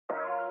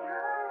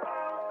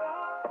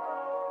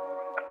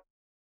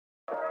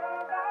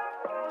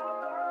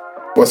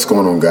What's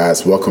going on,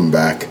 guys? Welcome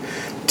back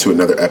to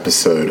another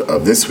episode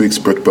of this week's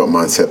Brick Built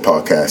Mindset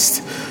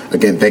podcast.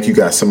 Again, thank you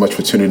guys so much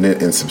for tuning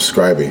in and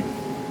subscribing.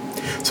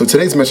 So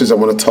today's message, I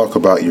want to talk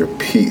about your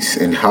peace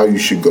and how you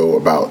should go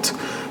about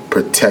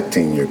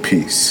protecting your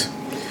peace.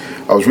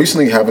 I was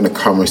recently having a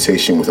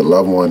conversation with a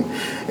loved one,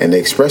 and they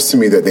expressed to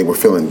me that they were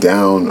feeling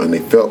down and they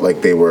felt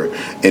like they were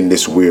in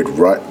this weird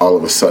rut all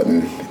of a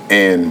sudden.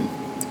 And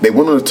they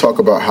wanted to talk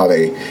about how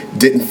they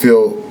didn't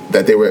feel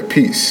that they were at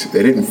peace.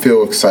 They didn't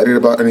feel excited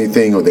about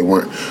anything, or they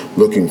weren't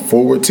looking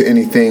forward to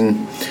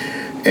anything.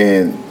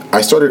 And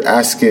I started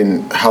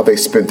asking how they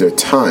spent their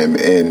time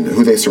and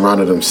who they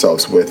surrounded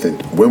themselves with,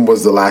 and when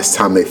was the last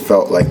time they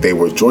felt like they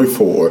were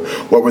joyful, or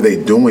what were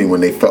they doing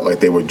when they felt like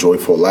they were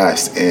joyful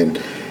last.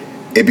 And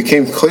it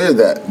became clear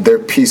that their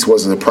peace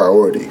wasn't a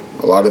priority.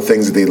 A lot of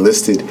things that they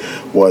listed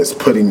was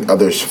putting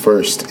others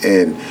first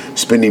and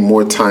spending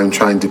more time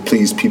trying to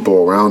please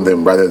people around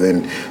them rather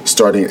than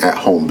starting at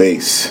home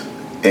base.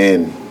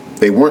 And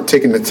they weren't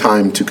taking the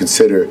time to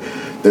consider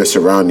their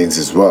surroundings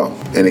as well.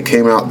 And it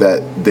came out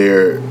that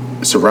their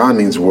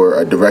surroundings were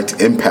a direct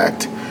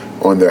impact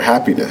on their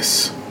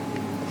happiness.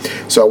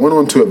 So I went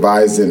on to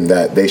advise them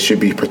that they should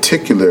be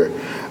particular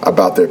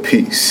about their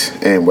peace.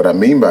 And what I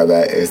mean by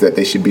that is that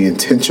they should be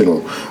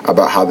intentional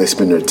about how they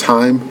spend their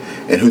time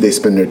and who they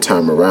spend their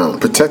time around.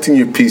 Protecting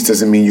your peace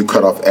doesn't mean you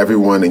cut off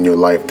everyone in your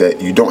life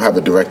that you don't have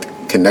a direct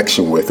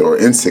connection with or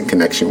instant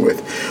connection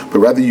with, but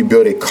rather you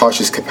build a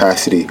cautious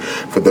capacity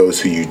for those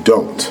who you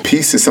don't.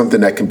 Peace is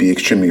something that can be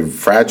extremely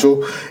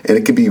fragile and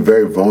it can be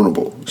very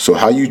vulnerable. So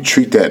how you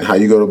treat that and how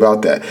you go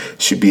about that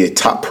should be a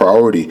top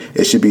priority.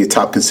 It should be a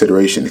top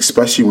consideration,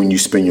 especially when you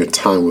spend your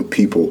time with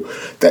people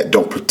that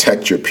don't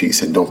protect your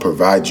peace and don't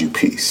provide you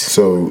peace.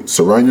 So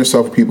surround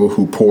yourself with people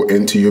who pour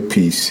into your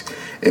peace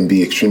and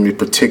be extremely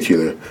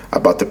particular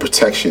about the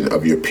protection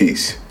of your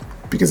peace.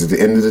 Because at the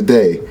end of the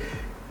day,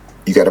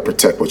 you got to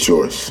protect what's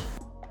yours.